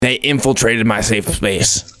They infiltrated my safe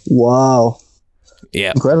space. Wow.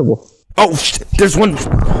 Yeah. Incredible. Oh, there's one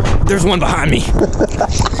behind me.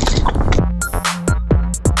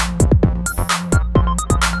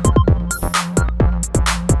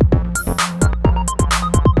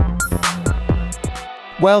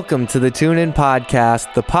 Welcome to the Toon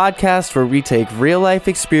podcast, the podcast where we take real-life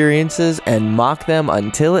experiences and mock them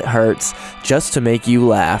until it hurts just to make you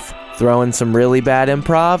laugh. Throw in some really bad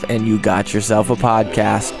improv and you got yourself a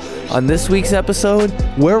podcast. On this week's episode,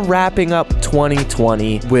 we're wrapping up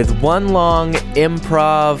 2020 with one long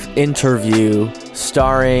improv interview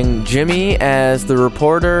starring Jimmy as the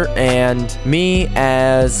reporter and me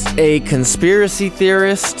as a conspiracy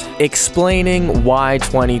theorist explaining why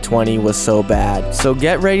 2020 was so bad. So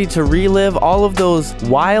get ready to relive all of those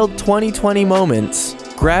wild 2020 moments.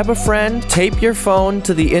 Grab a friend, tape your phone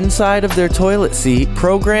to the inside of their toilet seat,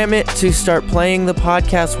 program it to start playing the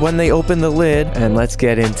podcast when they open the lid, and let's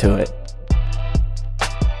get into it.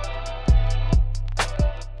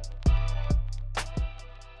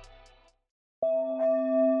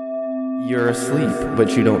 You're asleep,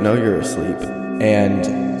 but you don't know you're asleep.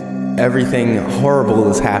 And everything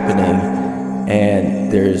horrible is happening,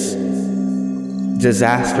 and there's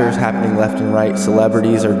disasters happening left and right.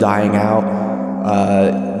 Celebrities are dying out.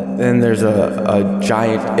 Then there's a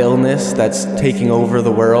giant illness that's taking over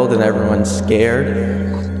the world and everyone's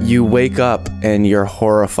scared. You wake up and you're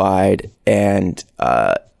horrified, and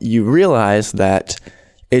you realize that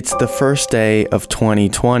it's the first day of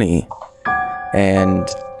 2020 and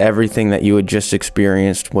everything that you had just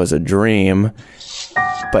experienced was a dream.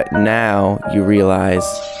 But now you realize,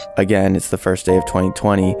 again, it's the first day of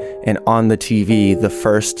 2020, and on the TV, the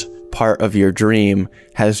first part of your dream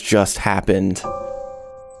has just happened.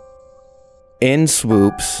 In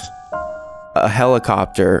swoops a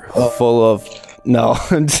helicopter full of... No,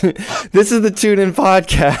 this is the Toon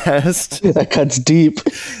podcast. That cuts deep.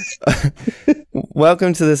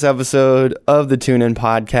 Welcome to this episode of the Toon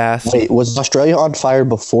podcast. Wait, was Australia on fire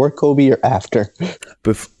before Kobe or after?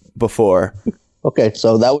 Before. Okay,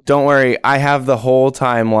 so that... Don't worry, I have the whole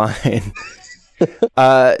timeline.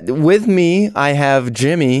 With me, I have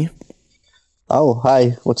Jimmy. Oh,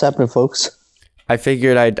 hi. What's happening, folks? I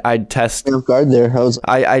figured I'd test. Off guard there.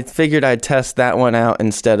 I figured I'd test that one out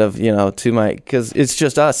instead of, because it's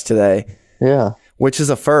just us today. Yeah. Which is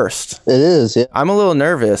a first. It is, yeah. I'm a little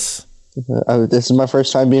nervous. This is my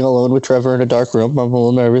first time being alone with Trevor in a dark room. I'm a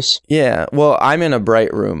little nervous. Yeah, well, I'm in a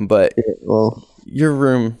bright room, but your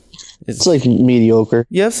room... It's like mediocre.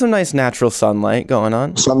 You have some nice natural sunlight going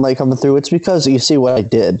on. Sunlight coming through. It's because you see what I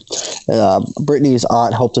did. Brittany's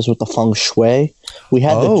aunt helped us with the feng shui. We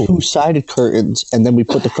had the two-sided curtains, and then we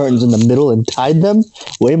put the curtains in the middle and tied them.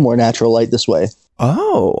 Way more natural light this way.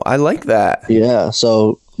 Oh, I like that. Yeah.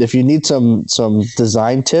 So if you need some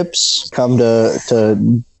design tips, come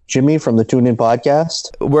to Jimmy from the Toon podcast.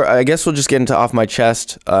 I guess we'll just get into off my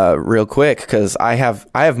chest real quick because I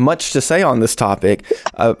have much to say on this topic.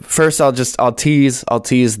 First, I'll tease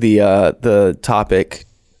the topic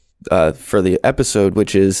for the episode,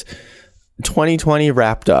 which is 2020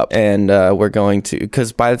 wrapped up, and we're going to,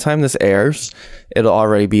 because by the time this airs, it'll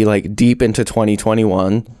already be like deep into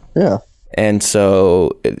 2021. Yeah. And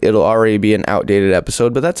so it'll already be an outdated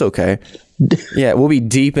episode, but that's okay. Yeah, we'll be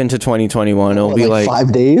deep into 2021. It'll be like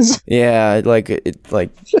 5 days. Yeah, like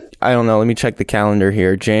I don't know. Let me check the calendar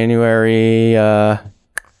here. January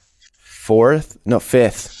 4th? No,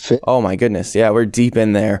 5th. Oh my goodness. Yeah, we're deep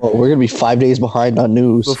in there. Oh, we're gonna be 5 days behind on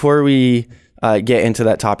news. Before we get into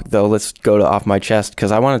that topic, though, let's go to off my chest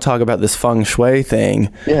because I want to talk about this feng shui thing.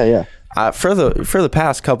 Yeah. For the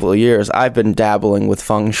past couple of years, I've been dabbling with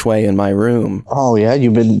feng shui in my room. Oh, yeah?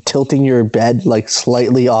 You've been tilting your bed like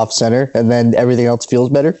slightly off center and then everything else feels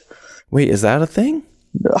better? Wait, is that a thing?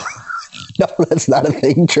 No, that's not a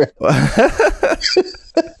thing, Trey.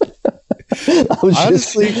 I was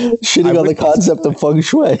honestly just shitting on the concept of feng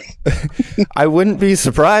shui. I wouldn't be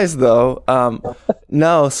surprised, though.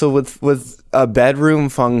 No, so with a bedroom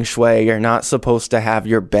feng shui, you're not supposed to have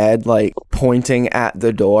your bed like pointing at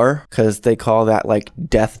the door because they call that like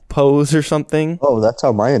death pose or something. Oh, that's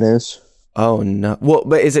how mine is. Oh no! Well,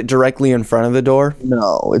 but is it directly in front of the door?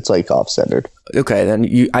 No, it's like off-centered. Okay,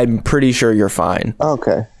 then I'm pretty sure you're fine.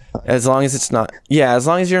 Okay. As long as it's not, as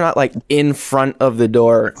long as you're not like in front of the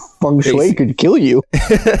door. Feng shui could kill you.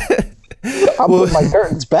 I'm putting my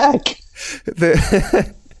curtains back.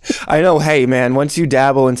 I know. Hey, man, once you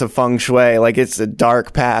dabble into feng shui, like it's a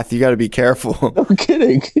dark path. You got to be careful. No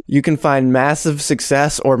kidding. You can find massive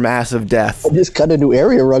success or massive death. I just cut a new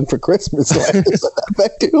area rug for Christmas. So I have to put that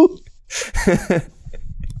back too.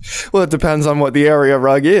 Well, it depends on what the area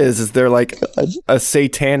rug is. Is there like a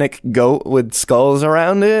satanic goat with skulls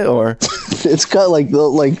around it, or it's got like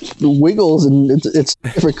wiggles and it's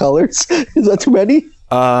different colors? Is that too many?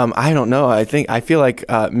 I don't know. I feel like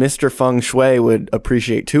Mr. Feng Shui would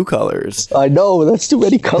appreciate 2 colors. I know, that's too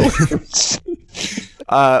many colors.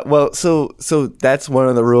 Well, so that's one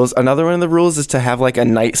of the rules. Another one of the rules is to have like a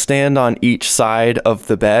nightstand on each side of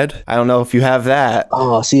the bed. I don't know if you have that.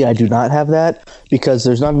 Oh, see, I do not have that because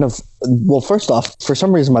there's not enough. Well, first off, for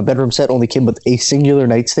some reason, my bedroom set only came with a singular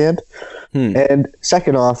nightstand. And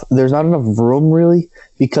second off, there's not enough room really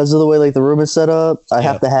because of the way like the room is set up. I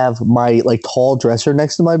have to have my like tall dresser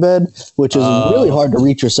next to my bed, which is really hard to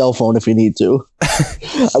reach your cell phone if you need to.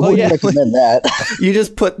 I wouldn't recommend that. You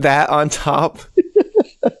just put that on top.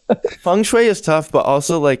 Feng Shui is tough, but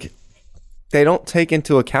also like they don't take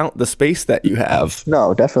into account the space that you have.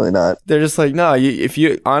 No, definitely not. They're just like, no, if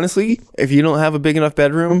you don't have a big enough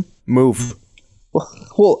bedroom, move.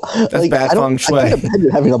 Well, that's like, bad Feng Shui. I can't imagine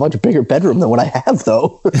having a much bigger bedroom than what I have,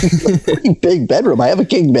 though. Pretty big bedroom. I have a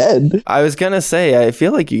king bed. I was gonna say, I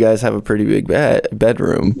feel like you guys have a pretty big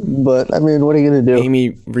bedroom. But I mean, what are you gonna do?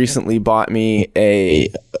 Amy recently bought me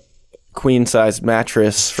a queen-sized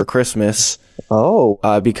mattress for Christmas. Oh,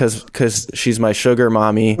 because she's my sugar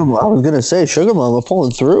mommy. I was gonna say sugar mama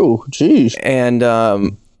pulling through. Jeez. And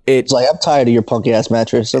it's like I'm tired of your punk ass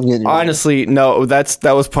mattress. I'm getting honestly no. That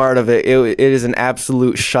was part of it. It is an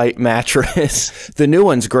absolute shite mattress. The new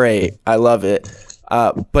one's great. I love it.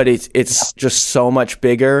 But it's just so much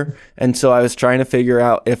bigger. And so I was trying to figure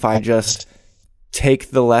out if I just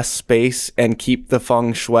take the less space and keep the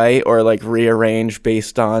feng shui, or like rearrange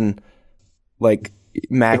based on like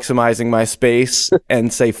maximizing my space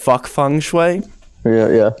and say fuck feng shui.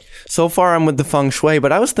 Yeah. So far I'm with the feng shui,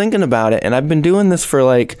 but I was thinking about it, and I've been doing this for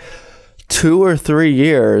like 2 or 3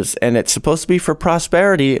 years, and it's supposed to be for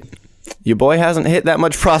prosperity. Your boy hasn't hit that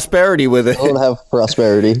much prosperity with it. I don't have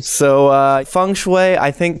prosperity. So feng shui,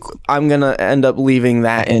 I think I'm going to end up leaving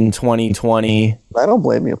that in 2020. I don't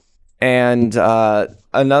blame you. And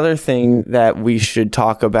another thing that we should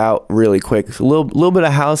talk about really quick, a little bit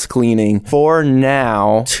of house cleaning. For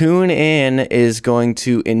now, Tune In is going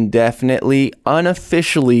to indefinitely,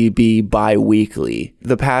 unofficially be bi-weekly.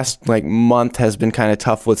 The past month has been kind of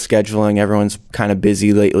tough with scheduling. Everyone's kind of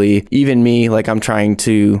busy lately. Even me, I'm trying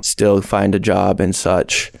to still find a job and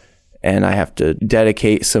such. And I have to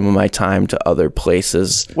dedicate some of my time to other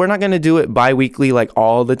places. We're not going to do it bi-weekly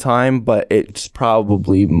all the time, but it's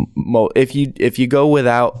probably if you go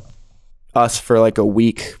without us for a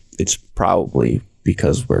week, it's probably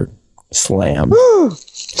because we're slammed.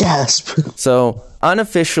 Gasp. So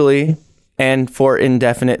unofficially and for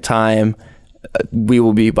indefinite time, we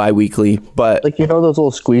will be bi-weekly. But those little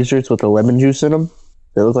squeezers with the lemon juice in them?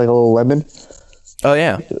 They look like a little lemon. Oh,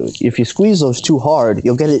 yeah. If you squeeze those too hard,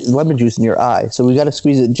 you'll get lemon juice in your eye. So we got to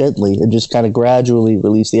squeeze it gently and just kind of gradually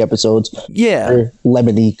release the episodes. Yeah. For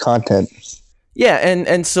lemony content. Yeah,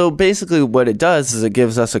 and so basically what it does is it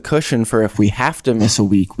gives us a cushion for if we have to miss a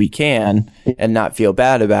week, we can, and not feel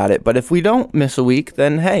bad about it. But if we don't miss a week,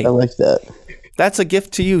 then hey. I like that. That's a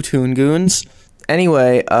gift to you, Toon Goons.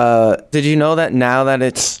 Anyway, did you know that now that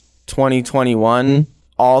it's 2021...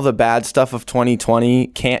 all the bad stuff of 2020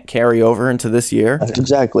 can't carry over into this year?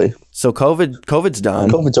 Exactly. So COVID's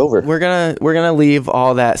done. COVID's over. We're gonna leave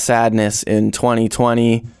all that sadness in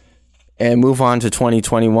 2020 and move on to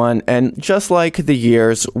 2021. And just like the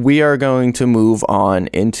years, we are going to move on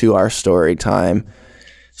into our story time.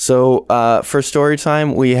 So for story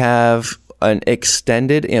time, we have an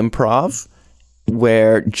extended improv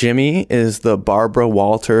where Jimmy is the Barbara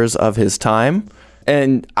Walters of his time.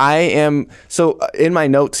 And I am, so in my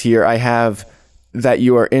notes here, I have that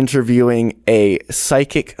you are interviewing a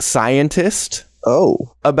psychic scientist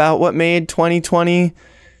about what made 2020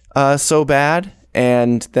 so bad,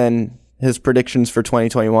 and then his predictions for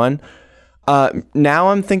 2021. Now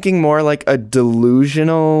I'm thinking more like a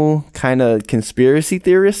delusional kind of conspiracy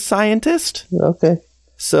theorist scientist. Okay.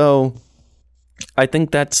 So I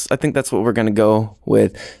think that's what we're gonna go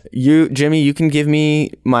with. You, Jimmy, you can give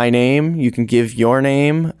me my name, you can give your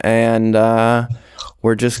name, and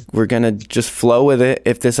we're gonna just flow with it.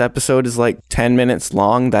 If this episode is 10 minutes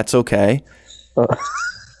long, that's okay.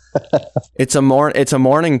 It's a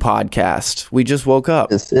morning podcast. We just woke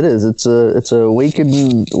up. Yes, it is. It's a wake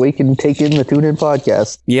and take in the Tune In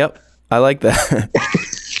podcast. Yep, I like that.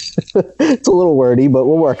 It's a little wordy, but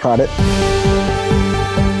we'll work on it.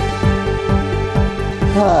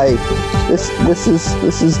 Hi, this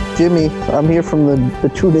is Jimmy. I'm here from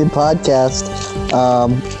the Toon In podcast.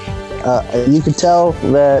 You can tell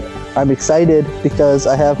that I'm excited because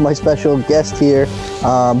I have my special guest here.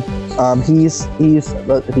 He's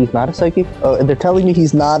not a psychic. Oh, they're telling me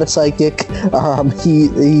he's not a psychic.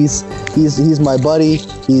 He's my buddy.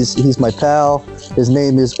 He's my pal. His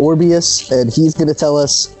name is Orbius, and he's gonna tell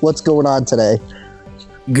us what's going on today.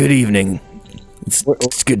 Good evening.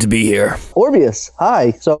 It's good to be here. Orbius,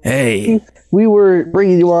 hi. So hey, we were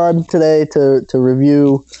bringing you on today to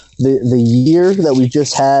review the year that we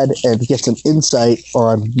just had and get some insight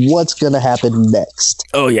on what's going to happen next.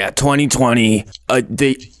 Oh yeah, 2020,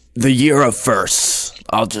 the year of firsts.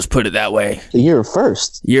 I'll just put it that way. The year of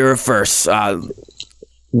firsts? Year of firsts.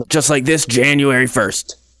 Just like this, January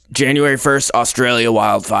 1st. January 1st, Australia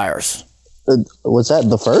wildfires. Was that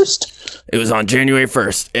the first? It was on January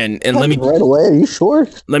 1st. And let me... Right away, are you sure?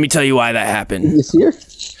 Let me tell you why that happened. This year?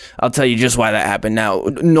 I'll tell you just why that happened. Now,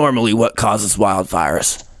 normally what causes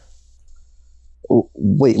wildfires?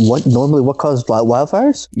 Wait, what? Normally what causes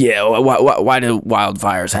wildfires? Yeah, why do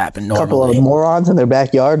wildfires happen normally? A couple of morons in their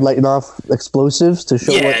backyard lighting off explosives to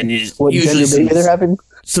show what gender baby they're having?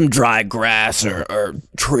 Some dry grass or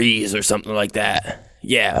trees or something like that.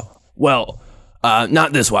 Yeah. Well,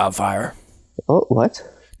 not this wildfire. Oh, what?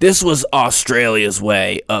 This was Australia's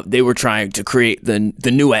way of, they were trying to create the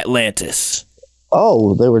new Atlantis.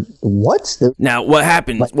 Oh, they were, what? Now, what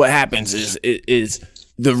happens is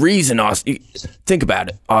the reason, think about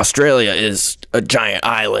it, Australia is a giant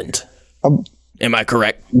island. Am I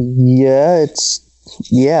correct? Yeah,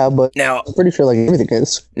 but now, I'm pretty sure like everything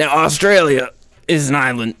is. Now, Australia is an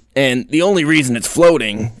island, and the only reason it's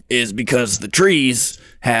floating is because the trees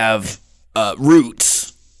have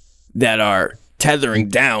roots that are tethering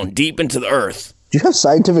down deep into the earth. Do you have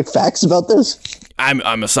scientific facts about this?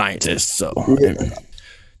 I'm a scientist, so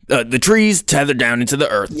the trees tether down into the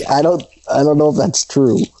earth. Yeah, I don't know if that's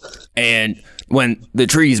true. And when the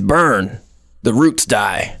trees burn, the roots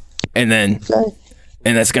die, and then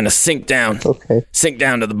and that's gonna sink down. Okay. Sink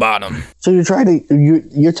down to the bottom. So you're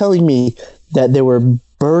telling me that they were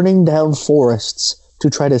burning down forests to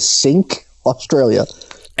try to sink Australia?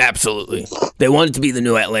 Absolutely. They wanted to be the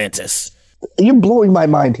new Atlantis. You're blowing my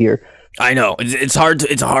mind here. I know it's hard.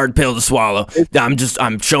 It's a hard pill to swallow.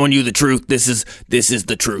 I'm showing you the truth. This is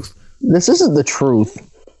the truth. This isn't the truth.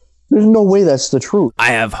 There's no way that's the truth. I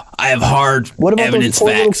have hard what about evidence those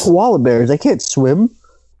poor facts. Little koala bears? They can't swim.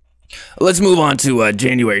 Let's move on to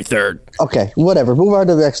January 3rd. Okay, whatever. Move on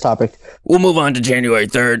to the next topic. We'll move on to January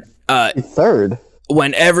 3rd. 3rd?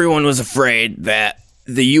 When everyone was afraid that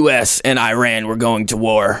the U.S. and Iran were going to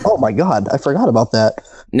war. Oh my God, I forgot about that.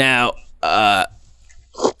 Now,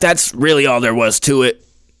 that's really all there was to it.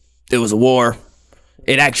 It was a war.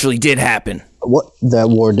 It actually did happen. What? That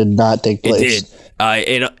war did not take place.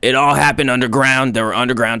 It did. It all happened underground. There were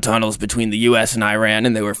underground tunnels between the U.S. and Iran,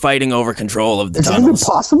 and they were fighting over control of the tunnels. Is that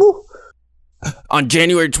even possible? On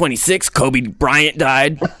January 26th, Kobe Bryant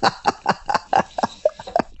died.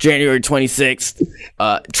 January 26th,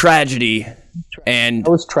 tragedy. And it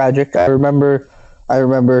was tragic. I remember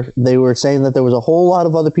they were saying that there was a whole lot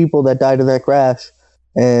of other people that died in that crash.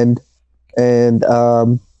 And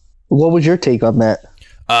what was your take on that?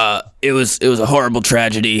 It was a horrible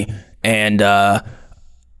tragedy, and it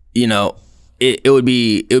would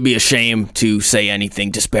be a shame to say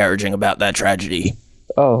anything disparaging about that tragedy.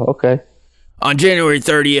 Oh, okay. On January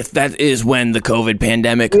 30th, that is when the COVID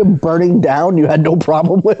pandemic... Burning down, you had no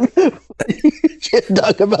problem with? You can't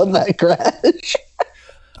talk about that crash.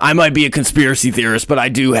 I might be a conspiracy theorist, but I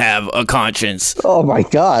do have a conscience. Oh, my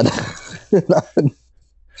God.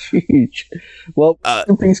 Jeez. Well,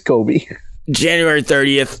 peace, Kobe. January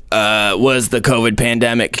 30th was the COVID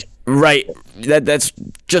pandemic. Right. That's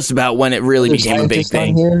just about when it really became a big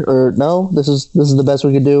thing. Here, or no? This is the best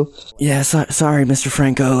we could do. Yeah, sorry, Mr.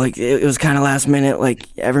 Franco. Like it was kind of last minute. Like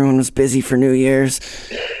everyone was busy for New Year's.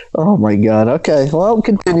 Oh my God. Okay. Well,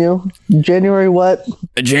 continue. January what?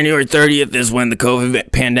 January 30th is when the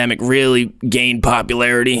COVID pandemic really gained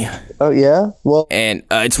popularity. Oh yeah. Well, and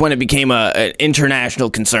it's when it became an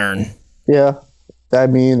international concern. Yeah. I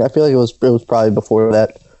mean, I feel like it was probably before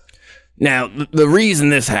that. Now, the reason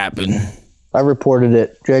this happened... I reported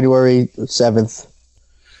it January 7th.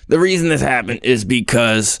 The reason this happened is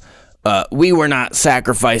because we were not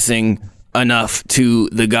sacrificing enough to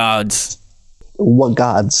the gods. What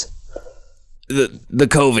gods? The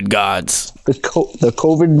COVID gods. The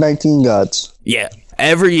COVID-19 gods. Yeah.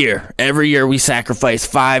 Every year we sacrifice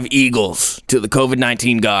 5 eagles to the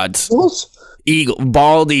COVID-19 gods. Eagles?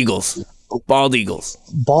 Bald eagles. Bald eagles.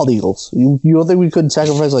 Bald eagles. You don't think we could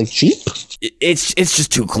sacrifice like sheep? It's just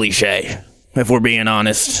too cliche, if we're being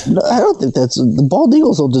honest. No, I don't think the bald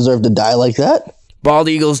eagles don't deserve to die like that. Bald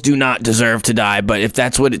eagles do not deserve to die, but if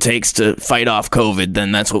that's what it takes to fight off COVID,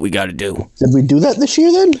 then that's what we got to do. Did we do that this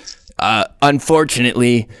year then?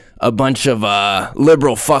 Unfortunately, a bunch of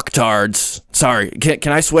liberal fucktards. Sorry,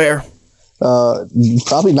 can I swear?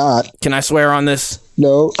 Probably not. Can I swear on this?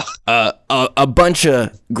 No. A bunch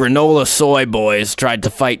of granola soy boys tried to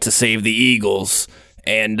fight to save the eagles,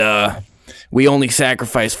 and we only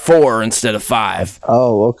sacrificed 4 instead of 5.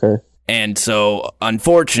 Oh, okay. And so,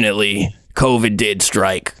 unfortunately, COVID did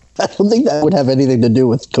strike. I don't think that would have anything to do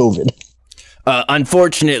with COVID.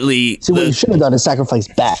 Unfortunately, See, what you should have done is sacrifice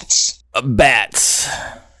bats. Bats.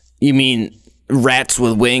 You mean rats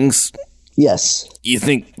with wings? Yes. You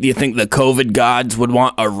think the COVID gods would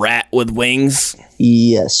want a rat with wings?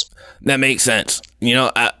 Yes. That makes sense. You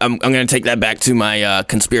know, I'm gonna take that back to my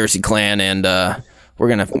conspiracy clan, and we're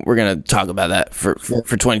gonna talk about that for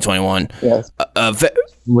 2021. Yes.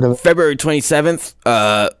 February 27th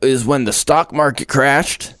is when the stock market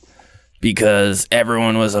crashed because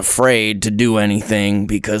everyone was afraid to do anything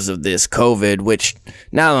because of this COVID. Which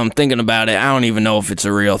now that I'm thinking about it, I don't even know if it's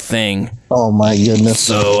a real thing. Oh my goodness.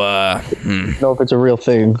 So know if it's a real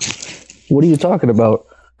thing. What are you talking about?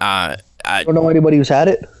 I don't know anybody who's had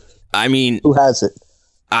it. I mean, who has it?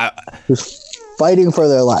 Who's fighting for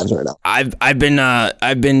their lives right now? I've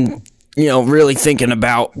been really thinking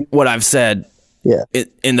about what I've said. Yeah.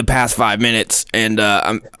 In the past 5 minutes, and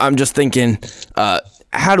I'm just thinking,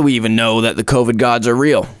 how do we even know that the COVID gods are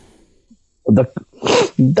real? That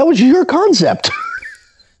was your concept.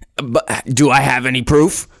 But do I have any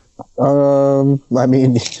proof? I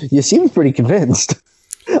mean, you seem pretty convinced.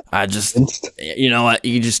 I just, you know what?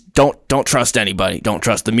 You just don't trust anybody. Don't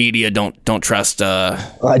trust the media. Don't trust.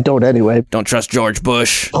 I don't anyway. Don't trust George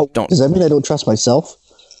Bush. Oh, does that mean I don't trust myself?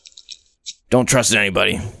 Don't trust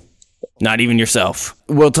anybody. Not even yourself.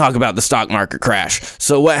 We'll talk about the stock market crash.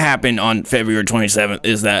 So what happened on February 27th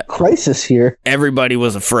is that crisis here. Everybody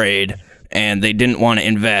was afraid and they didn't want to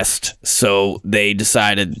invest. So they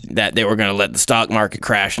decided that they were going to let the stock market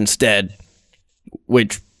crash instead,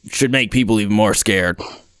 which should make people even more scared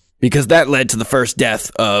because that led to the first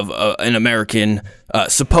death of an American,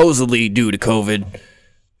 supposedly due to COVID.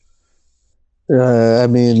 I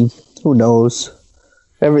mean, who knows?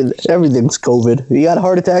 Everything's COVID. You got a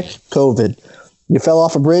heart attack? COVID. You fell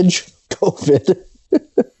off a bridge? COVID.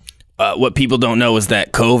 What people don't know is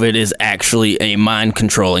that COVID is actually a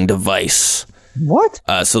mind-controlling device. What?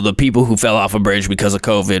 So the people who fell off a bridge because of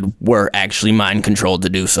COVID were actually mind-controlled to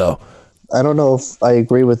do so. I don't know if I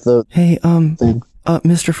agree with the... Hey,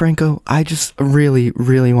 Mr. Franco, I just really,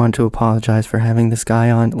 really want to apologize for having this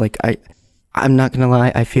guy on. Like, I'm not gonna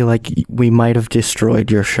lie, I feel like we might have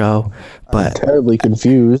destroyed your show, but I'm terribly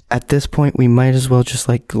confused. At this point, we might as well just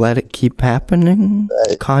like let it keep happening.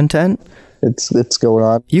 Content. It's going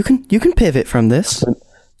on. You can pivot from this.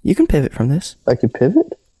 You can pivot from this. I can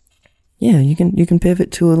pivot? Yeah, you can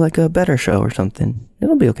pivot to a better show or something.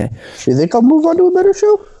 It'll be okay. You think I'll move on to a better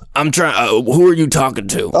show? I'm trying. Who are you talking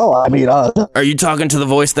to? Oh, I mean, are you talking to the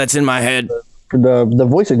voice that's in my head? The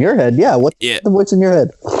voice in your head? Yeah. What's the voice in your head?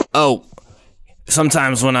 Oh.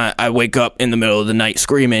 Sometimes when I wake up in the middle of the night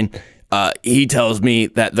screaming, he tells me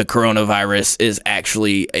that the coronavirus is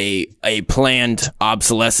actually a planned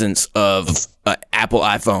obsolescence of Apple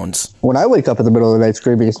iPhones. When I wake up in the middle of the night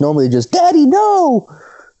screaming, it's normally just, Daddy, no!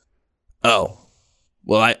 Oh.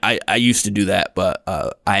 Well, I used to do that, but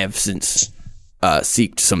I have since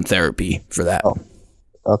seeked some therapy for that. Oh.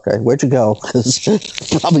 Okay, where'd you go? Because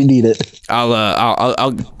probably need it.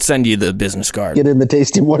 I'll send you the business card. Get in the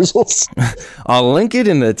tasty morsels. I'll link it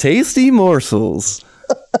in the tasty morsels.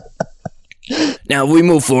 Now we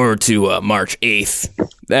move forward to March 8th.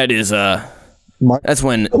 That is that's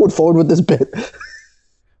when I went forward with this bit.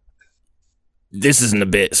 This isn't a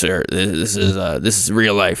bit, sir. This is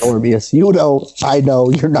real life. Orbius, you know, I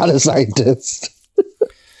know you're not a scientist.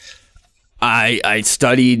 I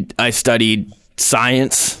studied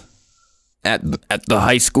science at the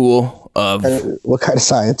high school of what kind of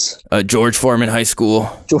science? George Foreman High School.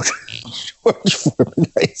 George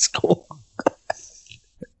Foreman High School.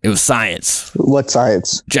 It was science. What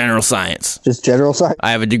science? General science. Just general science? I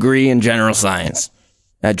have a degree in general science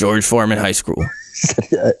at George Foreman High School.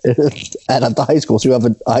 At the high school, so you have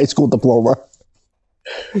a high school diploma.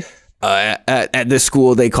 At this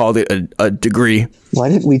school, they called it a degree. Why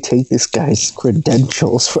didn't we take this guy's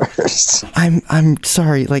credentials first? I'm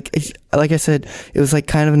sorry. Like I said, it was like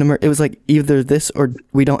kind of it was like either this or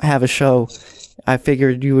we don't have a show. I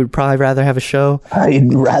figured you would probably rather have a show.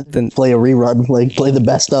 I'd rather than play a rerun, like play the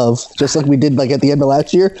best of, just like we did like at the end of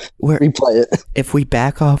last year. Replay it. If we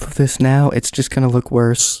back off of this now, it's just gonna look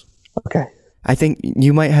worse. Okay. I think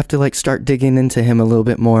you might have to like start digging into him a little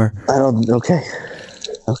bit more. Okay.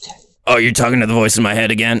 Oh, you're talking to the voice in my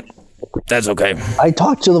head again? That's okay. I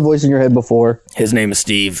talked to the voice in your head before. His name is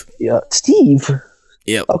Steve. Yeah, Steve.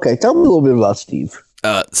 Yep. Okay, tell me a little bit about Steve.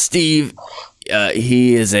 Steve,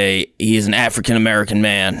 he is an African American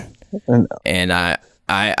man, and I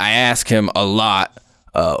ask him a lot.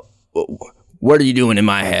 What are you doing in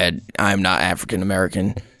my head? I'm not African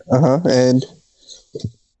American.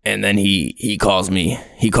 And then he calls me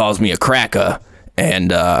a cracker,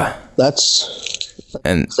 and that's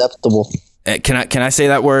and acceptable. Can I say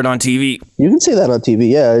that word on TV? You can say that on TV.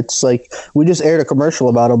 Yeah, it's like we just aired a commercial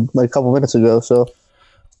about him like a couple minutes ago. So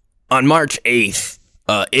on March 8th,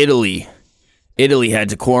 Italy had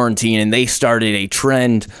to quarantine, and they started a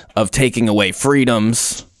trend of taking away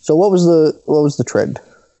freedoms. So what was the trend?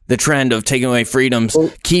 The trend of taking away freedoms,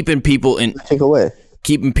 keeping people in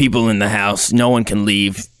the house. No one can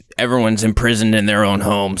leave. Everyone's imprisoned in their own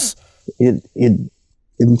homes.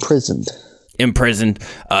 Imprisoned.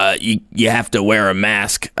 You have to wear a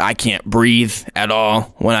mask. I can't breathe at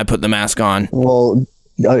all when I put the mask on. Well,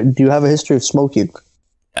 do you have a history of smoking?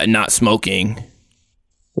 Not smoking.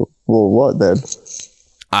 Well, what then?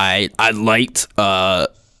 I light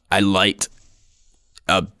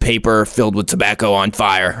a paper filled with tobacco on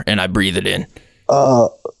fire, and I breathe it in.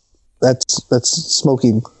 That's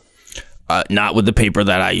smoking. Not with the paper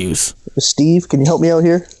that I use. Steve, can you help me out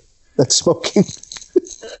here? That's smoking.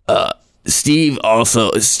 Steve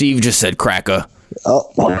just said cracker.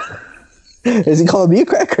 Oh, is he calling me a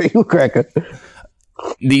cracker? Or you a cracker?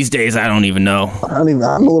 These days, I don't even know. I'm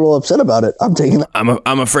a little upset about it.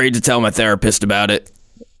 I'm afraid to tell my therapist about it.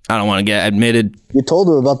 I don't want to get admitted. You told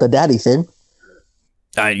him about the daddy thing.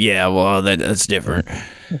 Yeah, well, that's different.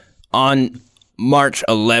 On March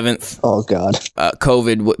 11th, oh God,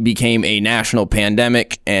 COVID became a national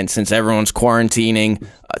pandemic, and since everyone's quarantining,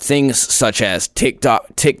 things such as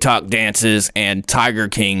TikTok dances and Tiger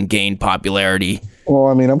King gained popularity. Well,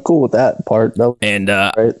 I mean, I'm cool with that part. And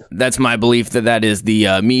right. That's my belief that is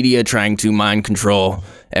the media trying to mind control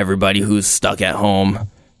everybody who's stuck at home.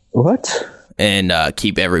 What? And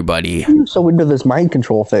keep everybody. You're so into this mind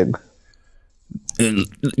control thing.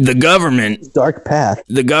 The government, dark path.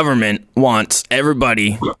 The government wants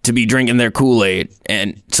everybody to be drinking their Kool-Aid,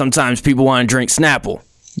 and sometimes people want to drink Snapple.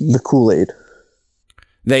 The Kool-Aid.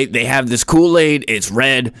 They have this Kool-Aid. It's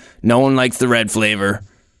red. No one likes the red flavor.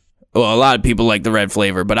 Well, a lot of people like the red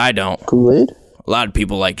flavor, but I don't. Kool-Aid? A lot of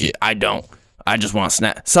people like it. I don't. I just want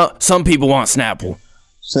Some people want Snapple.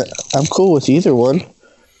 So, I'm cool with either one.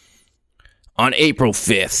 On April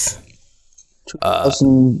 5th.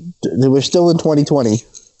 We're still in 2020.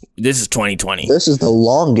 This is 2020. This is the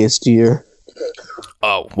longest year.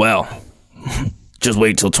 Oh, well. Just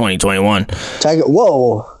wait till 2021.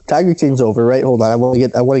 Tiger King's over, right? Hold on. I want to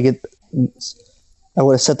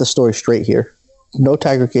set the story straight here. No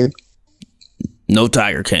Tiger King. No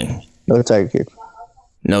Tiger King. No Tiger King.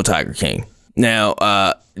 No Tiger King.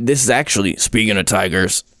 Now, this is actually, speaking of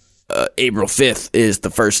tigers, April 5th is the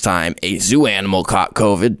first time a zoo animal caught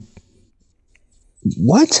COVID.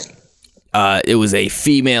 What? It was a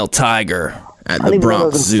female tiger at the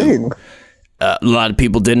Bronx Zoo. A lot of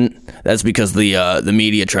people didn't. That's because the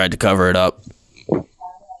media tried to cover it up.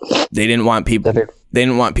 They didn't want people. They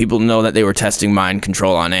didn't want people to know that they were testing mind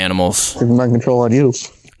control on animals. Mind control on you.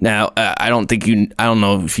 Now, I don't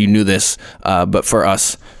know if you knew this, but for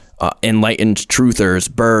us enlightened truthers,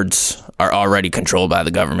 birds are already controlled by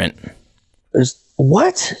the government.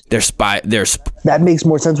 What? That makes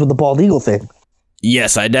more sense with the bald eagle thing.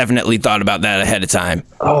 Yes, I definitely thought about that ahead of time.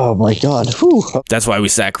 Oh my God. Whew. That's why we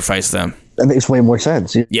sacrifice them. That makes way more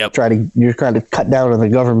sense. You're trying to cut down on the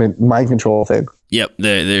government mind control thing. Yep,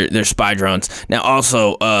 they're spy drones. Now,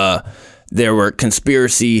 also, there were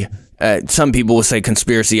conspiracy. Some people would say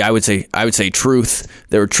conspiracy. I would say truth.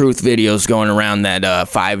 There were truth videos going around that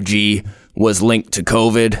 5G was linked to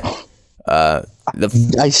COVID.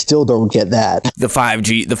 I still don't get that. The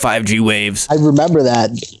 5G waves. I remember that.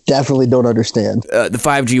 Definitely don't understand. The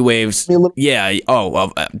 5G waves. Yeah. Oh,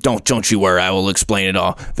 well, don't you worry. I will explain it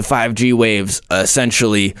all. The 5G waves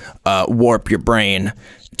essentially warp your brain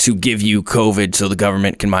to give you COVID, so the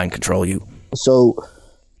government can mind control you. So,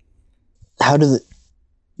 how does it?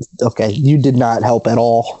 Okay, you did not help at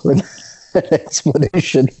all with that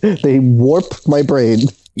explanation. They warp my brain.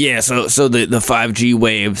 Yeah. So the 5G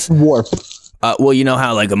waves warp. Well, you know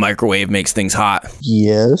how like a microwave makes things hot?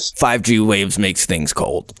 Yes. 5G waves makes things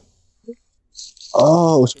cold.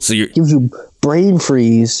 Oh, so it gives you brain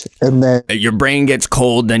freeze, and then your brain gets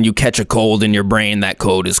cold, then you catch a cold in your brain. That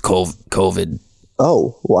code is COVID.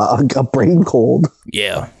 Oh, wow. A brain cold.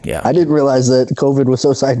 Yeah. I didn't realize that COVID was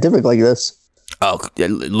so scientific like this. Oh,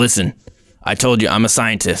 listen, I told you I'm a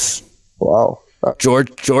scientist. Wow.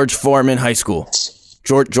 George Foreman High School.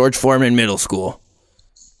 George Foreman Middle School.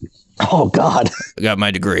 Oh, God. I got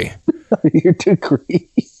my degree. Your degree.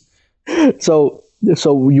 So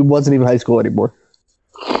you wasn't even high school anymore.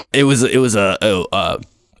 It was a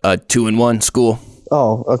 2-in-1 school.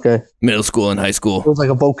 Oh, okay. Middle school and high school. It was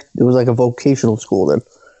like a vocational school then.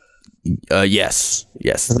 Yes.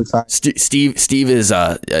 Steve is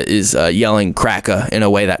yelling "cracker" in a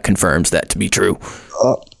way that confirms that to be true.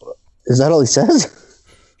 Is that all he says?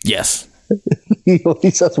 Yes. He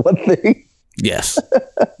only says one thing. Yes.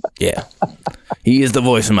 Yeah. He is the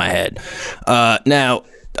voice in my head. Now,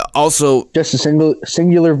 also, just a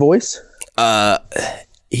singular voice.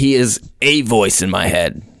 he is a voice in my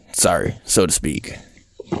head. Sorry, so to speak.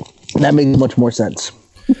 That makes much more sense.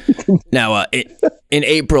 Now, in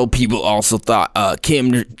April, people also thought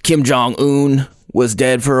Kim Jong-un was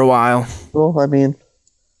dead for a while. Well, I mean,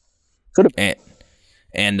 could have.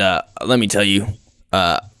 And let me tell you,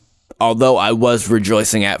 although I was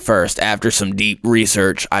rejoicing at first, after some deep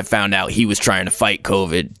research, I found out he was trying to fight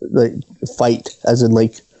COVID. Like fight, as in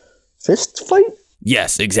like fist fight?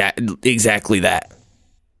 Yes, exactly that.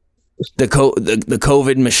 The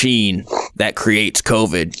COVID machine that creates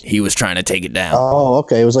COVID, he was trying to take it down. Oh,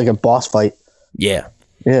 okay. It was like a boss fight. Yeah.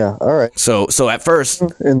 Yeah. All right. So at first,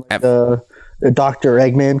 in the Dr.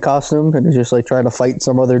 Eggman costume, and he's just like trying to fight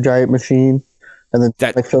some other giant machine, and then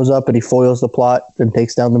that shows up and he foils the plot and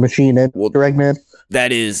takes down the machine and Dr. Eggman.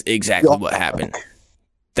 That is exactly what happened.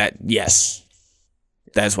 Yes,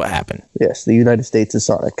 that's what happened. Yes, the United States is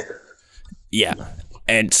Sonic. Yeah.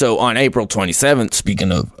 And so on April 27th,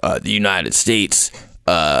 speaking of the United States,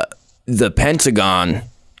 the Pentagon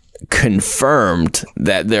confirmed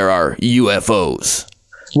that there are UFOs.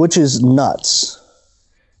 Which is nuts.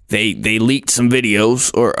 They leaked some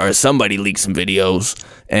videos, or somebody leaked some videos,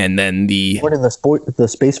 and then What in the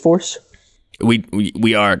Space Force?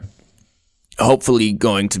 We are hopefully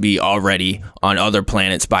going to be already on other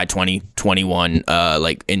planets by 2021,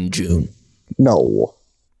 like in June. No.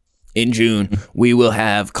 In June, we will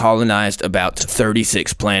have colonized about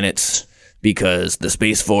 36 planets because the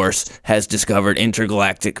Space Force has discovered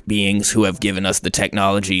intergalactic beings who have given us the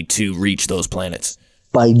technology to reach those planets.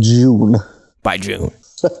 By June.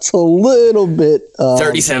 That's a little bit...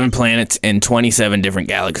 37 planets and 27 different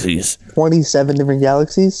galaxies. 27 different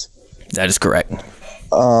galaxies? That is correct.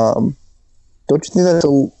 Don't you think that's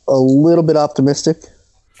a little bit optimistic?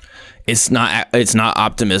 It's not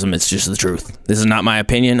optimism, it's just the truth. This is not my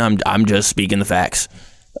opinion. I'm just speaking the facts.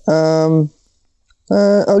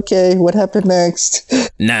 Okay, what happened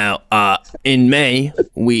next? Now, in May,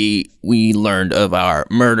 we learned of our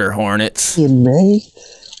murder hornets. In May?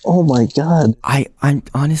 Oh my God! I'm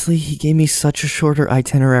honestly, he gave me such a shorter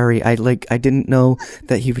itinerary. I didn't know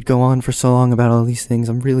that he would go on for so long about all these things.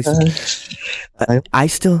 I'm really sorry. I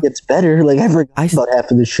still. It's better. Like I forgot about half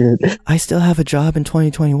of this shit. I still have a job in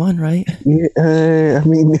 2021, right? I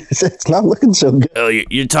mean, it's not looking so good. Oh,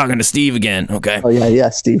 you're talking to Steve again, okay? Oh yeah,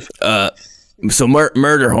 Steve. So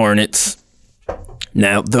murder hornets.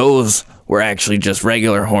 Now those were actually just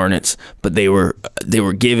regular hornets, but they were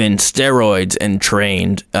given steroids and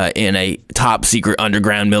trained in a top secret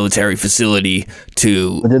underground military facility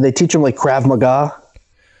to. Did they teach them like Krav Maga?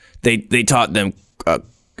 They taught them.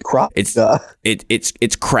 It's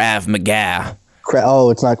Krav Maga.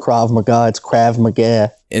 It's not Krav Maga. It's Krav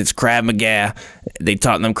Maga. It's Krav Maga. They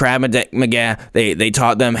taught them Krav Maga. They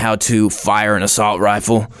taught them how to fire an assault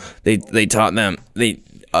rifle. They taught them they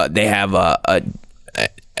have a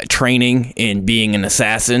training in being an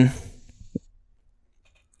assassin.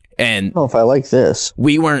 And I don't know if I like this.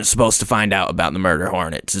 We weren't supposed to find out about the murder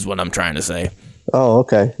hornets, is what I'm trying to say. Oh,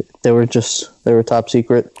 okay. They were top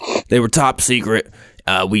secret. They were top secret.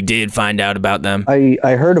 We did find out about them.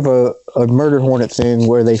 I heard of a murder hornet thing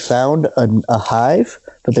where they found a hive,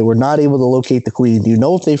 but they were not able to locate the queen. Do you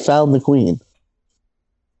know if they found the queen?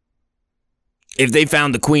 If they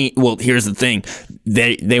found the queen, well, here's the thing.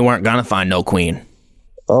 They weren't going to find no queen.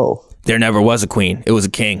 Oh. There never was a queen. It was a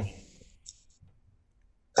king.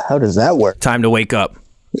 How does that work? Time to wake up.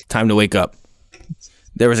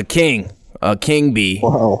 There was a king bee.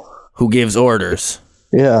 Wow. Who gives orders.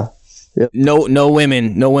 Yeah. Yep. No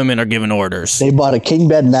women are given orders. They bought a king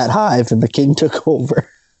bed in that hive and the king took over.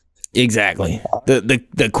 Exactly.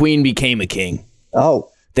 The queen became a king. Oh.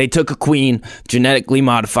 They took a queen, genetically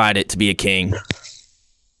modified it to be a king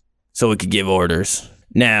so it could give orders.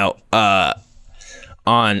 Now,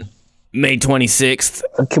 on May 26th.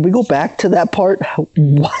 Can we go back to that part?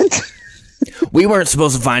 What? We weren't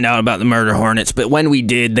supposed to find out about the murder hornets, but when we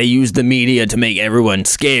did, they used the media to make everyone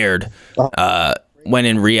scared. When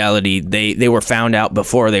in reality, they were found out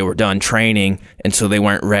before they were done training, and so they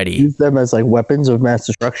weren't ready. Use them as like weapons of mass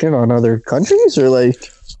destruction on other countries, or like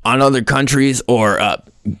on other countries, or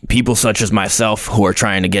people such as myself who are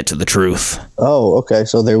trying to get to the truth. Oh, okay.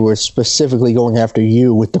 So they were specifically going after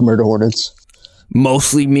you with the murder hornets.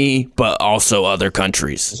 Mostly me, but also other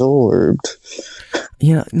countries. Absorbed.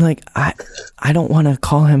 You know, like, I don't want to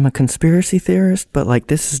call him a conspiracy theorist, but, like,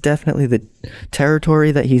 this is definitely the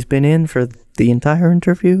territory that he's been in for the entire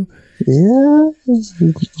interview. Yeah,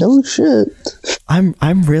 no shit. I'm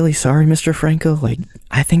really sorry, Mr. Franco. Like,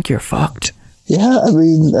 I think you're fucked. Yeah, I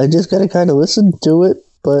mean, I just gotta kind of listen to it,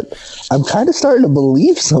 but I'm kind of starting to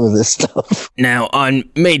believe some of this stuff. Now, on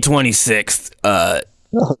May 26th,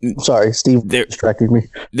 Oh, sorry, Steve distracted me.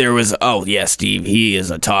 There was, Steve, he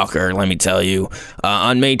is a talker, let me tell you.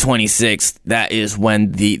 On May 26th, that is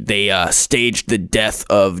when they staged the death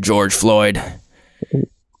of George Floyd.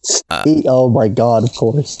 Oh my God, of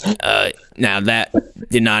course. Now, that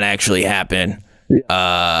did not actually happen.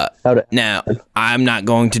 Now, I'm not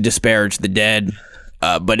going to disparage the dead,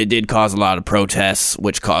 but it did cause a lot of protests,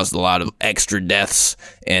 which caused a lot of extra deaths,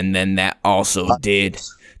 and then that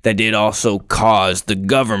did also cause the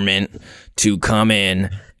government to come in,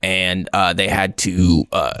 and they had to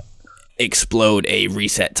explode a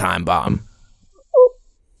reset time bomb.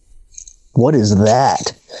 What is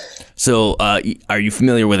that? So, are you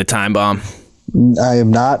familiar with a time bomb? I am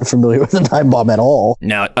not familiar with a time bomb at all.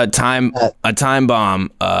 Now, a time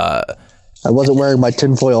bomb. I wasn't wearing my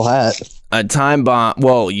tinfoil hat. A time bomb.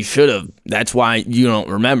 Well, you should have. That's why you don't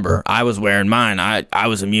remember. I was wearing mine. I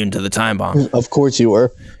was immune to the time bomb. Of course you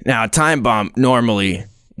were. Now, a time bomb normally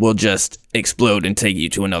will just explode and take you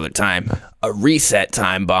to another time. A reset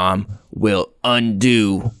time bomb will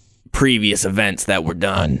undo previous events that were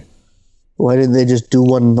done. Why didn't they just do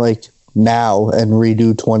one like now and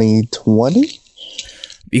redo 2020?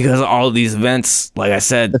 Because all of these events, like I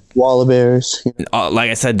said, Koala bears.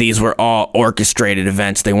 These were all orchestrated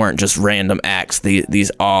events. They weren't just random acts.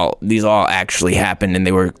 These all actually happened, and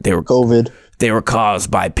they were COVID. They were caused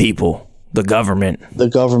by people, the government. The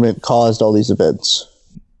government caused all these events.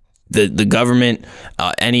 The government,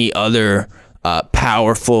 any other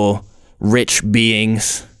powerful, rich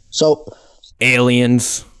beings. So,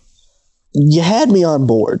 aliens. You had me on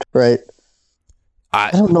board, right?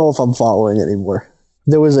 I don't know if I'm following anymore.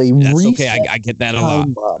 There was a reset. I get that a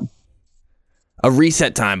lot. Bomb. A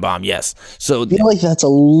reset time bomb, yes. So I feel like that's a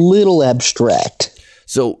little abstract.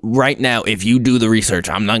 So right now, if you do the research,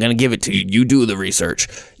 I'm not going to give it to you. You do the research.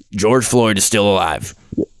 George Floyd is still alive.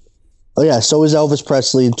 Oh yeah, so is Elvis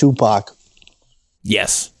Presley and Tupac.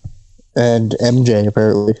 Yes. And MJ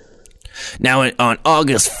apparently. Now on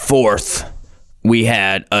August 4th, we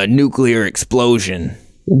had a nuclear explosion.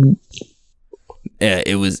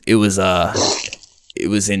 It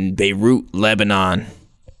was in Beirut, Lebanon,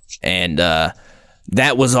 and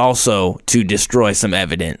that was also to destroy some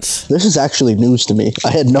evidence. This is actually news to me. I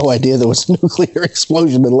had no idea there was a nuclear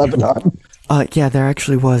explosion in Lebanon. Yeah, there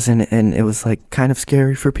actually was, and it was like kind of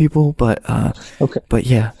scary for people, but okay. But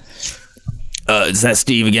yeah. Is that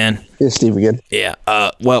Steve again? It's Steve again. Yeah.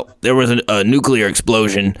 Well, there was a nuclear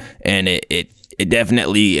explosion, and it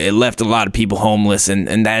definitely left a lot of people homeless,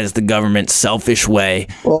 and that is the government's selfish way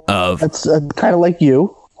of. That's kind of like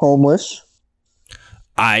you, homeless.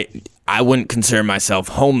 I wouldn't consider myself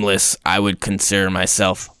homeless. I would consider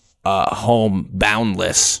myself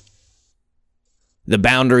home-boundless. The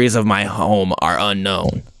boundaries of my home are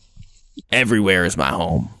unknown. Everywhere is my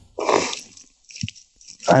home.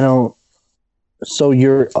 I don't. So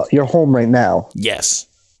you're home right now? Yes.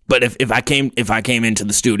 But if I came into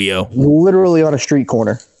the studio, literally on a street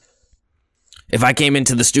corner. If I came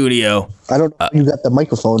into the studio, I don't know. You got the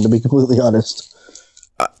microphone, to be completely honest.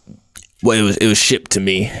 Well, it was shipped to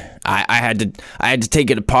me. I had to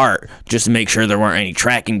take it apart just to make sure there weren't any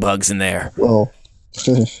tracking bugs in there. Well,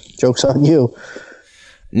 joke's on you.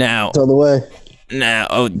 Now it's on the way.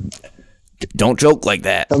 Now, don't joke like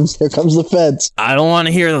that. Here comes the feds. I don't want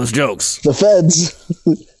to hear those jokes. The feds.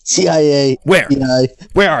 CIA. Where?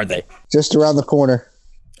 FBI. Where are they? Just around the corner.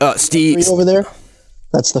 Steve. Over there?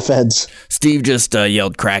 That's the feds. Steve just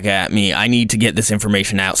yelled crack at me. I need to get this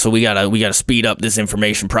information out, so we gotta speed up this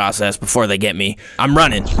information process before they get me. I'm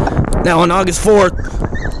running. Now, on August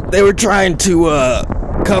 4th, they were trying to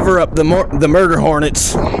cover up the murder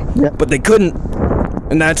hornets, yep. But they couldn't,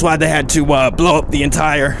 and that's why they had to blow up the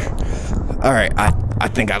entire... All right, I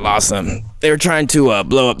think I lost them. They were trying to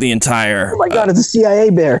blow up the entire... Oh my God, it's a CIA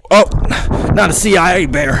bear. Oh, not a CIA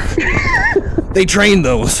bear. They trained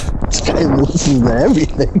those. This guy listens to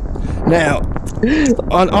everything. Now,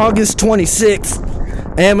 on August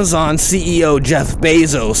 26th, Amazon CEO Jeff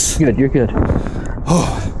Bezos. Good, you're good.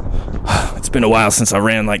 It's been a while since I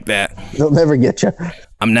ran like that. They'll never get you.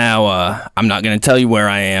 I'm not going to tell you where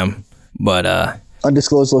I am, but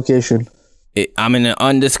Undisclosed location. I'm in an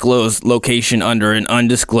undisclosed location under an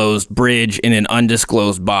undisclosed bridge in an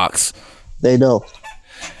undisclosed box. They know.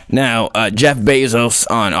 Now, Jeff Bezos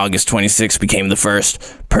on August 26th became the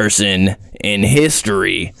first person in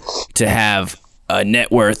history to have a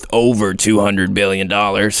net worth over $200 billion.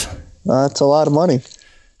 That's a lot of money.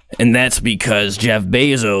 And that's because Jeff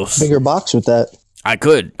Bezos... Bigger box with that. I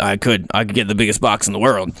could get the biggest box in the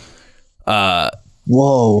world.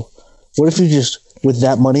 Whoa. What if you just, with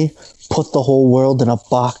that money, put the whole world in a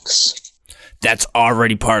box? That's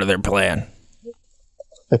already part of their plan.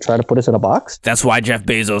 They try to put us in a box? That's why Jeff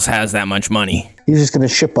Bezos has that much money. He's just going to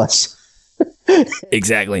ship us.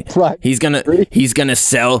 Exactly. Right. He's gonna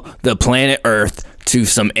sell the planet Earth to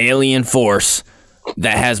some alien force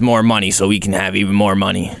that has more money, so we can have even more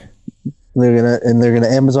money. They're gonna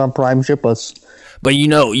Amazon Prime ship us. But you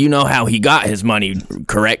know how he got his money,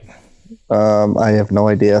 correct? I have no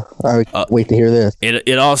idea. I wait to hear this.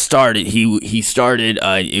 It all started. He started.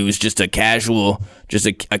 It was just a casual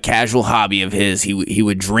hobby of his. He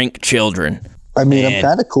would drink children. I mean, I'm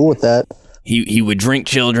kind of cool with that. He would drink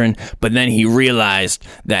children, but then he realized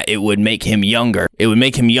that it would make him younger. It would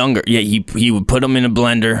make him younger. Yeah, he would put them in a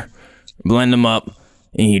blender, blend them up,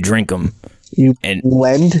 and he'd drink them. You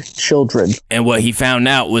blend children. And what he found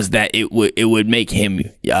out was that it would make him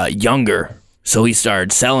younger. So he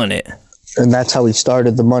started selling it. And that's how he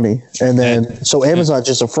started the money. And then, so Amazon's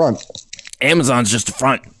just a front. Amazon's just a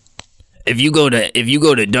front. If you go to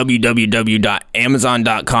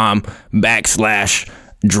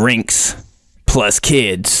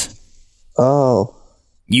www.amazon.com/drinks+kids,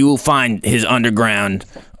 you will find his underground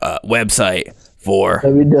website for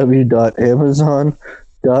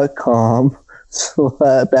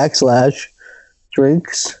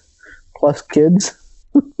www.amazon.com/drinks+kids.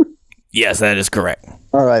 Yes, that is correct.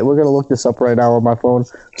 All right, we're going to look this up right now on my phone.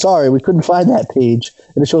 Sorry, we couldn't find that page.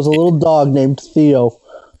 And it shows a little dog named Theo.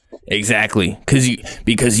 Exactly, because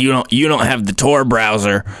you don't have the Tor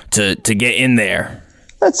browser to get in there.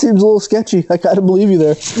 That seems a little sketchy. I gotta believe you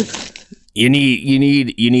there. You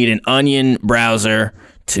need an Onion browser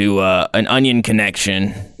to an Onion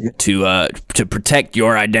connection to protect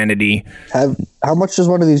your identity. How much does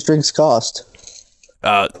one of these drinks cost?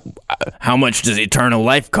 How much does Eternal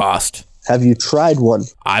Life cost? Have you tried one?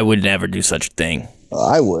 I would never do such a thing.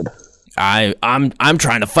 I would. I'm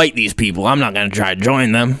trying to fight these people. I'm not gonna try to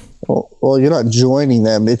join them. Well, you're not joining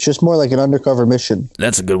them. It's just more like an undercover mission.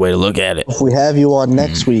 That's a good way to look at it. If we have you on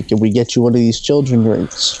next week and we get you one of these children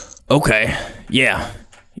drinks. Okay. Yeah,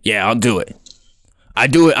 I'll do it.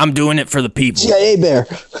 I'm doing it for the people. CIA bear.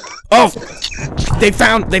 Oh, they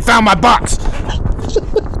found my box.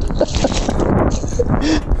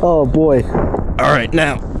 Oh boy. All right,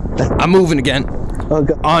 now I'm moving again. Oh,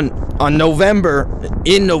 God.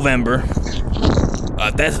 In November,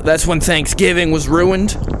 that's when Thanksgiving was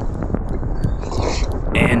ruined.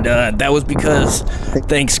 And that was because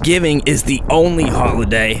Thanksgiving is the only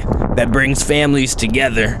holiday that brings families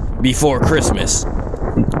together before Christmas.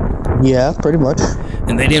 Yeah, pretty much.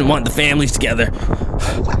 And they didn't want the families together.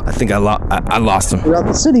 I think I lost them. Around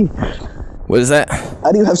the city. What is that?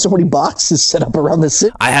 How do you have so many boxes set up around the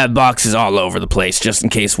city? I have boxes all over the place, just in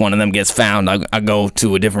case one of them gets found. I go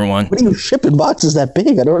to a different one. What are you shipping boxes that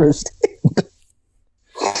big? I don't understand.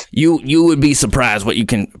 You would be surprised what you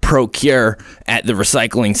can procure at the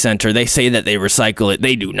recycling center. They say that they recycle it.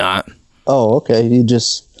 They do not. Oh, okay. You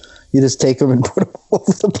just take them and put them all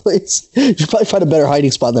over the place. You probably find a better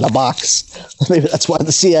hiding spot than a box. Maybe that's why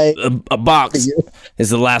the CIA... A box is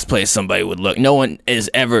the last place somebody would look. No one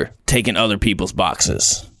is ever taking other people's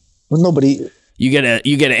boxes. Well, nobody... You get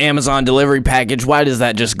an Amazon delivery package. Why does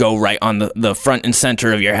that just go right on the front and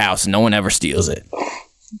center of your house and no one ever steals it?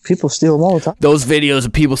 People steal them all the time. Those videos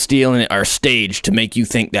of people stealing it are staged to make you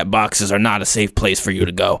think that boxes are not a safe place for you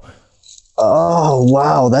to go. Oh,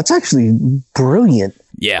 wow. That's actually brilliant.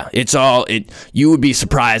 Yeah, you would be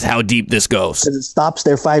surprised how deep this goes. Because it stops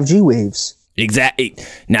their 5G waves. Exactly.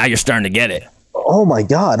 Now you're starting to get it. Oh, my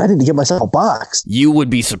God. I need to get myself a box. You would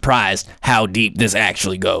be surprised how deep this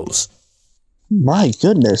actually goes. My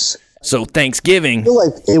goodness. So Thanksgiving... I feel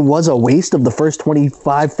like it was a waste of the first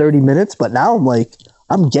 25, 30 minutes, but now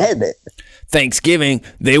I'm getting it. Thanksgiving,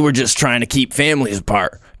 they were just trying to keep families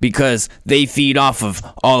apart because they feed off of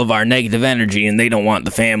all of our negative energy and they don't want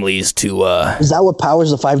the families to... Is that what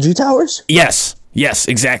powers the 5G towers? Yes,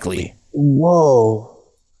 exactly. Whoa.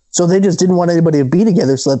 So they just didn't want anybody to be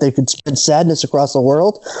together so that they could spread sadness across the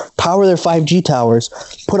world, power their 5G towers,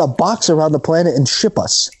 put a box around the planet, and ship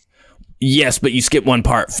us. Yes, but you skip one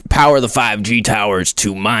part. Power the 5G towers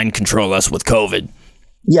to mind control us with COVID.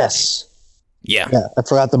 Yes. Yeah. Yeah, I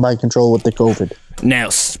forgot the mind control with the COVID. Now,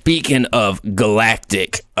 speaking of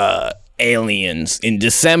galactic aliens, in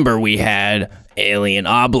December we had alien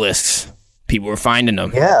obelisks. People were finding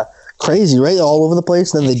them. Yeah, crazy, right? All over the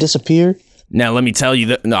place, then they disappear. Now, let me tell you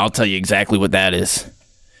that. No, I'll tell you exactly what that is.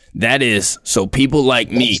 That is so people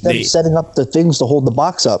like me. Instead of setting up the things to hold the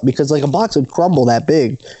box up, because like a box would crumble that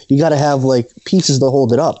big. You got to have like pieces to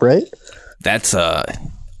hold it up, right? That's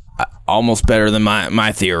almost better than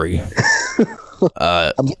my theory.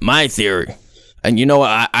 My theory, and you know what?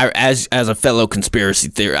 I as a fellow conspiracy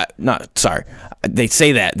theory, they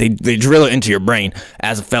say that they drill it into your brain.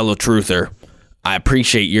 As a fellow truther, I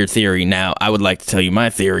appreciate your theory. Now, I would like to tell you my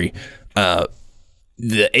theory.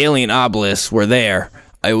 The alien obelisks were there.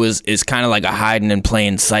 It's kind of like a hiding in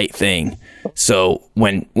plain sight thing. So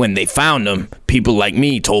when they found them, people like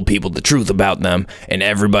me told people the truth about them, and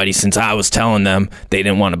everybody, since I was telling them, they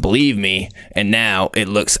didn't want to believe me, and now it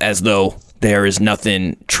looks as though there is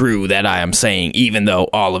nothing true that I am saying, even though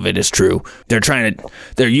all of it is true.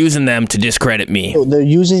 They're using them to discredit me.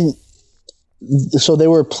 So they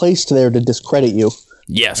were placed there to discredit you.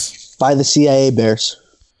 Yes. By the CIA bears.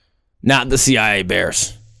 Not the CIA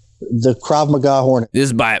bears. The Krav Maga Hornet. This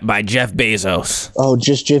is by Jeff Bezos. Oh,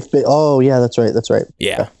 just Jeff Bezos. Oh, yeah, that's right.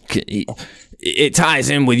 Yeah. It ties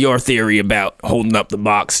in with your theory about holding up the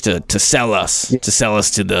box to sell us,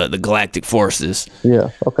 to the galactic forces. Yeah,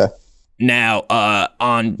 okay. Now,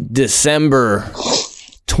 on December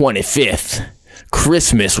 25th,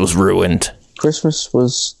 Christmas was ruined. Christmas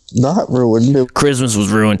was not ruined. Christmas was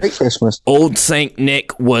ruined. Great Christmas. Old Saint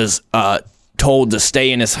Nick was told to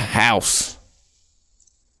stay in his house.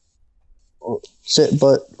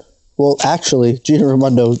 Actually, Gina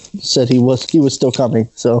Raimondo said he was still coming.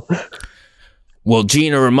 So, well,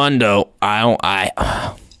 Gina Raimondo,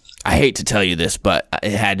 I hate to tell you this, but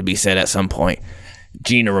it had to be said at some point.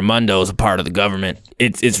 Gina Raimondo is a part of the government.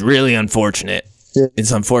 It's really unfortunate. Yeah.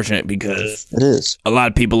 It's unfortunate because it is. A lot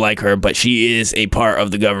of people like her, but she is a part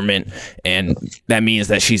of the government, and that means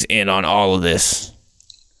that she's in on all of this.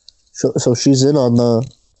 So she's in on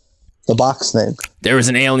the box thing. There was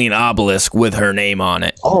an alien obelisk with her name on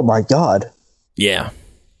it. Oh my God. Yeah.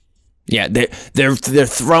 Yeah, they're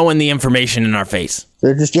throwing the information in our face.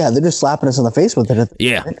 They're just slapping us in the face with it.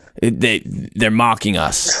 Yeah, they're mocking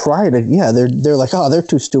us. They're like, oh, they're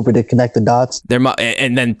too stupid to connect the dots.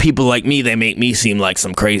 And then people like me, they make me seem like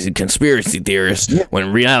some crazy conspiracy theorist. Yeah. When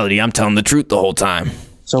in reality, I'm telling the truth the whole time.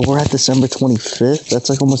 So we're at December 25th. That's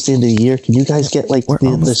like almost the end of the year. Can you guys get like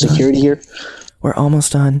the security here? We're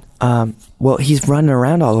almost done. Well, he's running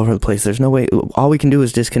around all over the place. There's no way. All we can do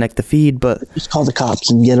is disconnect the feed, but... Just call the cops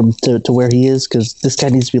and get him to where he is, because this guy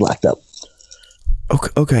needs to be locked up.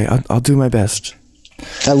 Okay, I'll do my best.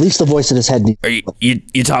 At least the voice in his head. Are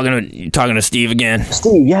you talking to Steve again?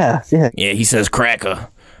 Steve, yeah. Yeah, he says cracker.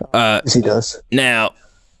 Yes, he does. Now,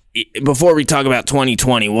 before we talk about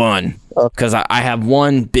 2021, because I have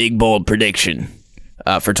one big, bold prediction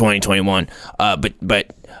for 2021,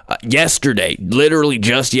 but yesterday, literally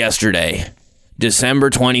just yesterday, December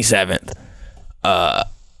 27th,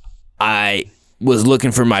 I was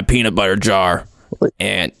looking for my peanut butter jar,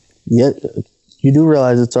 and you do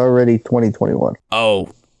realize it's already 2021. Oh,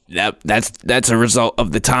 that's a result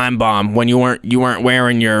of the time bomb when you weren't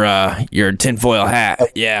wearing your tinfoil hat.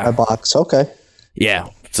 Yeah, my box. Okay. Yeah.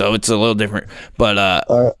 So it's a little different, but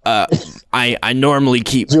I normally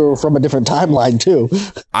keep. You're from a different timeline too.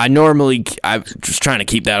 I'm just trying to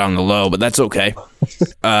keep that on the low, but that's okay.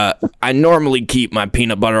 I normally keep my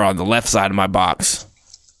peanut butter on the left side of my box,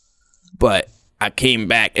 but I came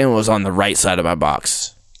back and it was on the right side of my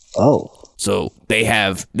box. Oh. So they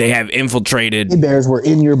have infiltrated. The bears were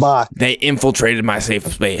in your box. They infiltrated my safe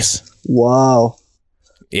space. Wow.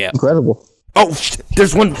 Yeah. Incredible. Oh,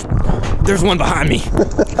 there's one behind me.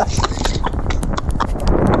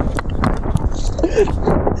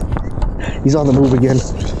 He's on the move again.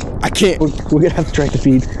 I can't. We're gonna have to track the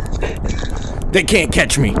feed. They can't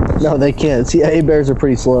catch me. No, they can't. CIA bears are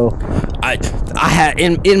pretty slow. I had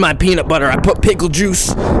in my peanut butter, I put pickle juice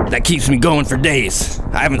that keeps me going for days.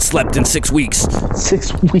 I haven't slept in 6 weeks.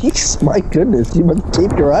 6 weeks? My goodness, you must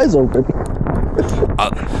keep your eyes open.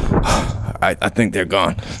 I think they're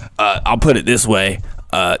gone. I'll put it this way.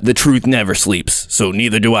 The truth never sleeps, so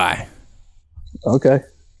neither do I. Okay.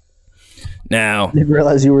 Now... I didn't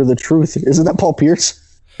realize you were the truth. Isn't that Paul Pierce?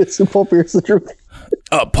 Isn't Paul Pierce the truth?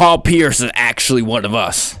 Paul Pierce is actually one of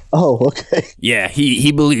us. Oh, okay. Yeah,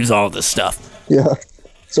 he believes all this stuff. Yeah.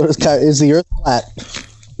 So is the Earth flat?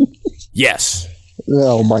 Yes.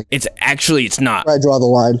 Oh my! It's not. I draw the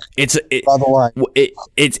line. Draw the line.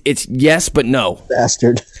 It's yes, but no.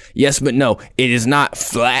 Bastard. Yes, but no. It is not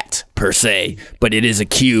flat per se, but it is a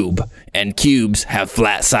cube, and cubes have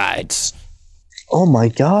flat sides. Oh my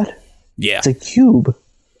God! Yeah, it's a cube.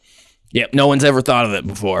 Yep. No one's ever thought of it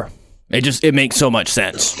before. It makes so much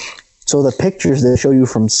sense. So the pictures they show you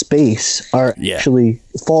from space are actually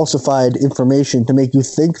falsified information to make you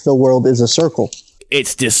think the world is a circle.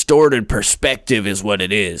 It's distorted perspective is what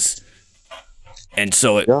it is. And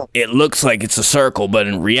so it looks like it's a circle, but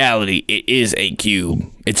in reality, it is a cube.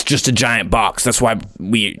 It's just a giant box. That's why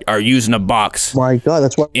we are using a box. My God,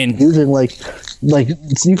 that's why we're using like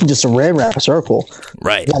you can just saran wrap a circle.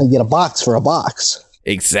 Right. You got to get a box for a box.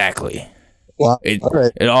 Exactly. Wow.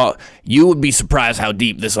 You would be surprised how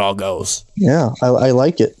deep this all goes. Yeah, I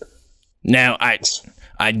like it. Now,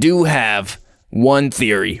 I do have one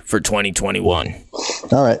theory for 2021.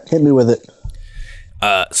 All right, hit me with it.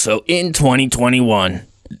 So in 2021,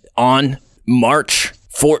 on March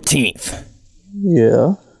 14th,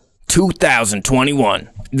 2021,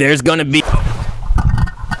 there's gonna be.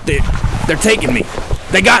 They're taking me.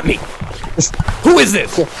 They got me. Who is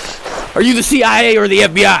this? Are you the CIA or the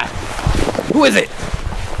FBI? Who is it?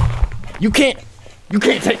 You can't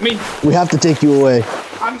take me. We have to take you away.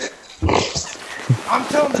 I'm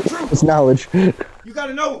telling the truth. It's knowledge. You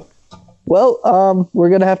gotta know. Well, we're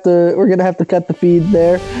gonna have to cut the feed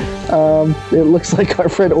there. It looks like our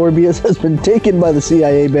friend Orbius has been taken by the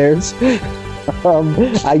CIA bears. I'm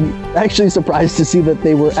actually surprised to see that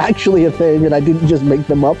they were actually a thing and I didn't just make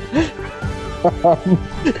them up.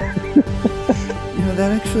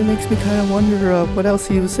 That actually makes me kind of wonder what else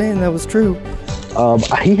he was saying that was true.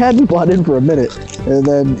 He had me brought in for a minute, and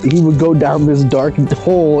then he would go down this dark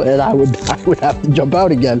hole, and I would have to jump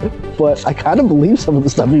out again. But I kind of believe some of the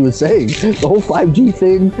stuff he was saying. The whole 5G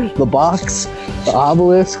thing, the box, the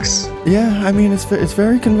obelisks. Yeah, I mean, it's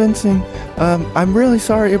very convincing. I'm really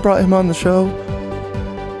sorry it brought him on the show.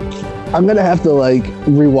 I'm gonna have to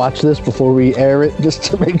rewatch this before we air it, just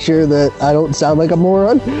to make sure that I don't sound like a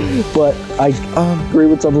moron. But I agree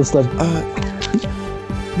with some of the stuff.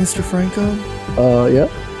 Mr. Franco? Yeah?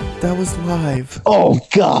 That was live. Oh,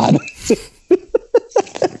 God.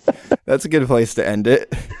 That's a good place to end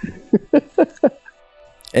it.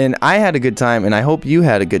 And I had a good time, and I hope you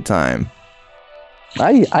had a good time.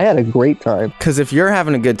 I had a great time. Because if you're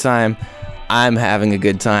having a good time, I'm having a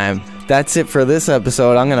good time. That's it for this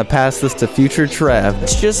episode. I'm going to pass this to Future Trev.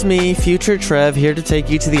 It's just me, Future Trev, here to take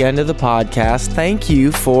you to the end of the podcast. Thank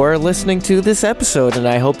you for listening to this episode, and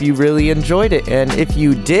I hope you really enjoyed it. And if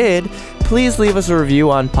you did, please leave us a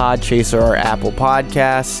review on Podchaser or Apple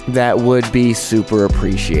Podcasts. That would be super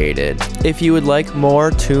appreciated. If you would like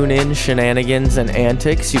more tune-in shenanigans and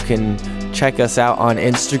antics, you can check us out on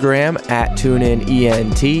Instagram at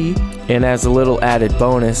TuneInENT. And as a little added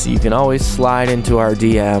bonus, you can always slide into our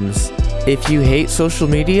DMs. If you hate social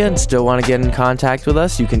media and still want to get in contact with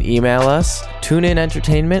us, you can email us,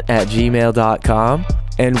 tuneinentertainment@gmail.com,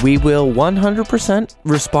 and we will 100%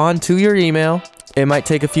 respond to your email. It might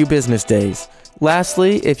take a few business days.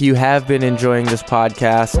 Lastly, if you have been enjoying this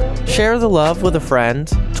podcast, share the love with a friend.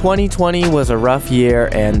 2020 was a rough year,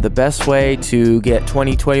 and the best way to get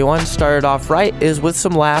 2021 started off right is with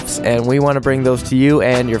some laughs, and we want to bring those to you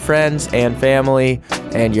and your friends and family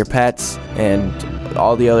and your pets and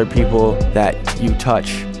all the other people that you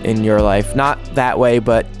touch in your life. Not that way,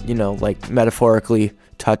 but, metaphorically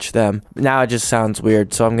touch them. Now it just sounds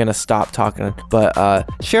weird, so I'm gonna stop talking. But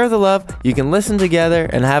share the love. You can listen together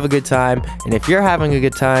and have a good time. And if you're having a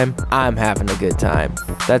good time, I'm having a good time.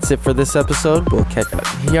 That's it for this episode. We'll catch up.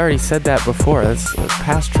 He already said that before. That's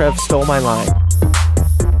past Trev stole my line.